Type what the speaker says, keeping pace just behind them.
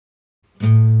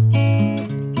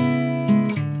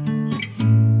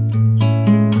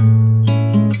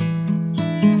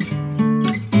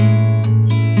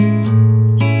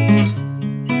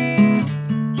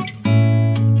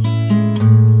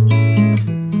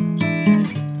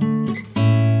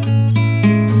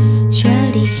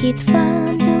she's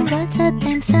found what the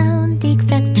time sound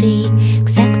exactly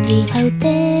how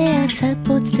they are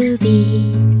supposed to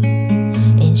be.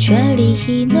 And surely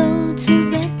he knows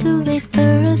when to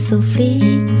whisper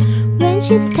softly when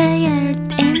she's tired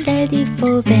and ready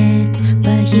for bed.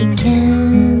 But he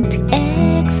can't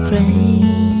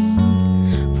explain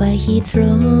why he's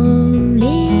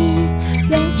lonely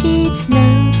when she's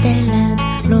not that loud.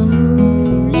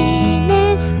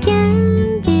 Loneliness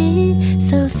can be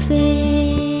so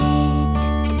sweet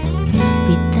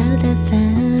without a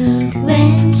sound.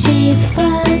 When she's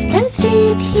fast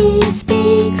asleep, he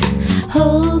speaks,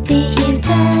 hoping he'll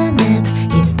turn up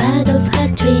in part of her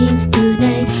dreams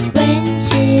tonight. When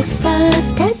she's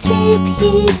fast asleep,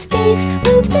 he speaks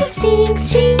of the things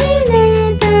she will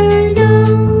never know.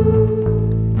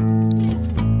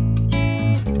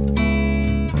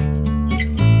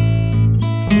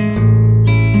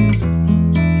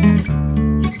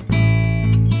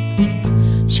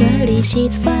 Surely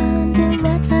she's found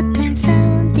what the time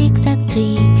sound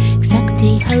exactly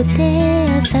how they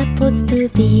are supposed to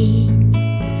be.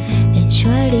 And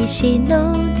surely she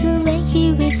knows when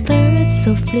he whispers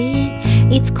softly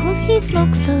it's 'cause he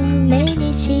smokes so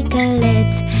many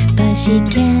cigarettes. But she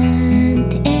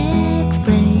can't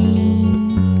explain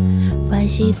why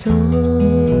she's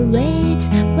always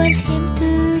wants him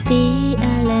to be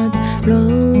around.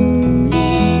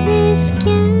 Loneliness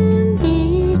can be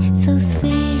so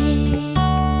sweet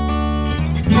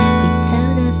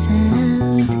without a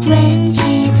sound. When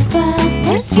he's fast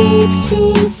asleep, she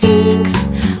sings,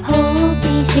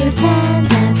 hoping she'll turn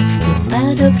up in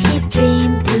part of his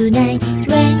dream tonight.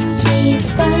 When he's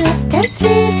fast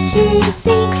asleep, she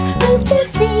sings of the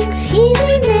things he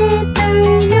will never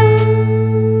know.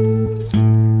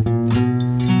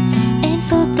 And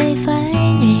so they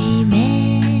finally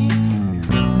met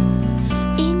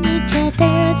in each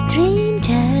other's dream,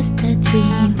 just a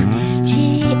dream. She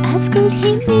asked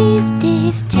him if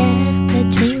this just a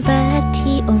dream, but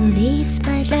he only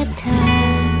smiled at her.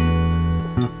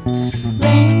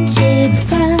 When she's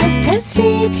fast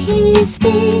asleep, he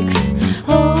speaks,